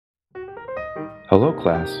Hello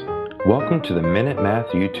class, welcome to the Minute Math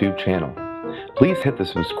YouTube channel. Please hit the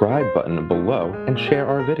subscribe button below and share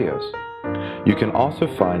our videos. You can also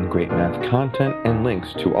find great math content and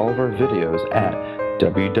links to all of our videos at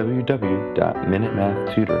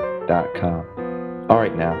www.minutemathtutor.com.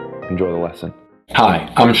 Alright now, enjoy the lesson.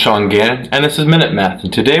 Hi, I'm Sean Gannon, and this is Minute Math,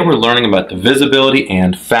 and today we're learning about divisibility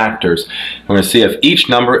and factors. We're going to see if each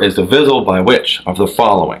number is divisible by which of the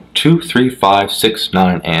following: 2, 3, 5, 6,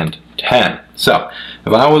 9, and 10. So,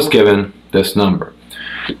 if I was given this number,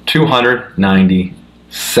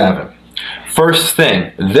 297. First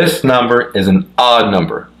thing, this number is an odd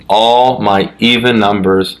number. All my even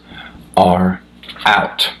numbers are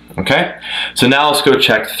out. Okay, so now let's go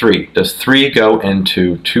check 3. Does 3 go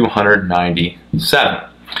into 297?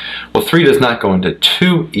 Well, 3 does not go into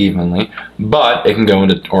 2 evenly, but it can go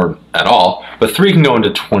into, or at all, but 3 can go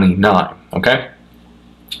into 29, okay?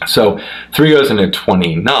 So 3 goes into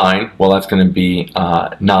 29, well, that's going to be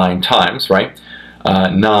 9 times, right?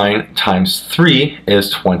 9 times 3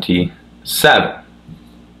 is 27.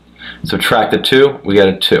 Subtract the 2, we get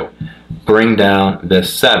a 2. Bring down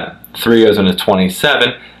this 7. 3 goes into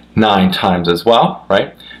 27. 9 times as well,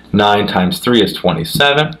 right? 9 times 3 is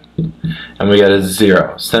 27, and we get a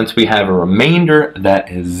 0. Since we have a remainder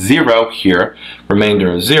that is 0 here,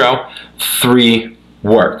 remainder of 0, 3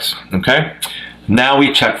 works, okay? Now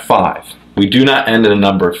we check 5. We do not end in a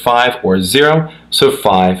number of 5 or 0, so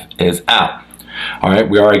 5 is out. All right,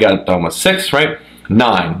 we already got it done with 6, right?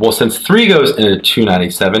 9. Well, since 3 goes into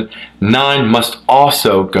 297, 9 must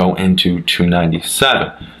also go into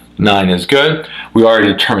 297. 9 is good. We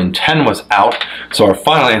already determined 10 was out, so our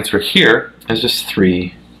final answer here is just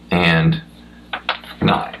 3 and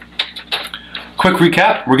 9. Quick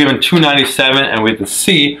recap, we're given 297 and we have to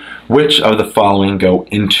see which of the following go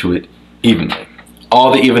into it evenly.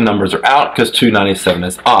 All the even numbers are out because 297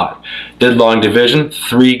 is odd. Did long division,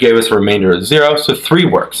 3 gave us a remainder of 0, so 3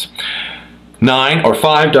 works. 9 or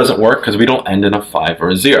 5 doesn't work because we don't end in a 5 or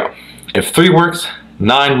a 0. If 3 works,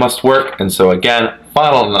 9 must work, and so again,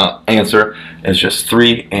 final answer is just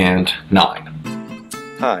 3 and 9.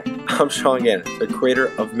 Hi, I'm Sean Gannon, the creator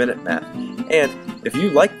of Minute Math, and if you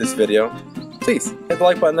like this video, please hit the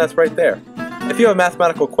like button that's right there. If you have a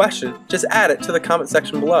mathematical question, just add it to the comment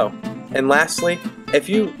section below. And lastly, if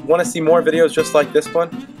you want to see more videos just like this one,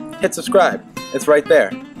 hit subscribe. It's right there.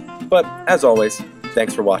 But as always,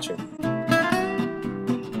 thanks for watching.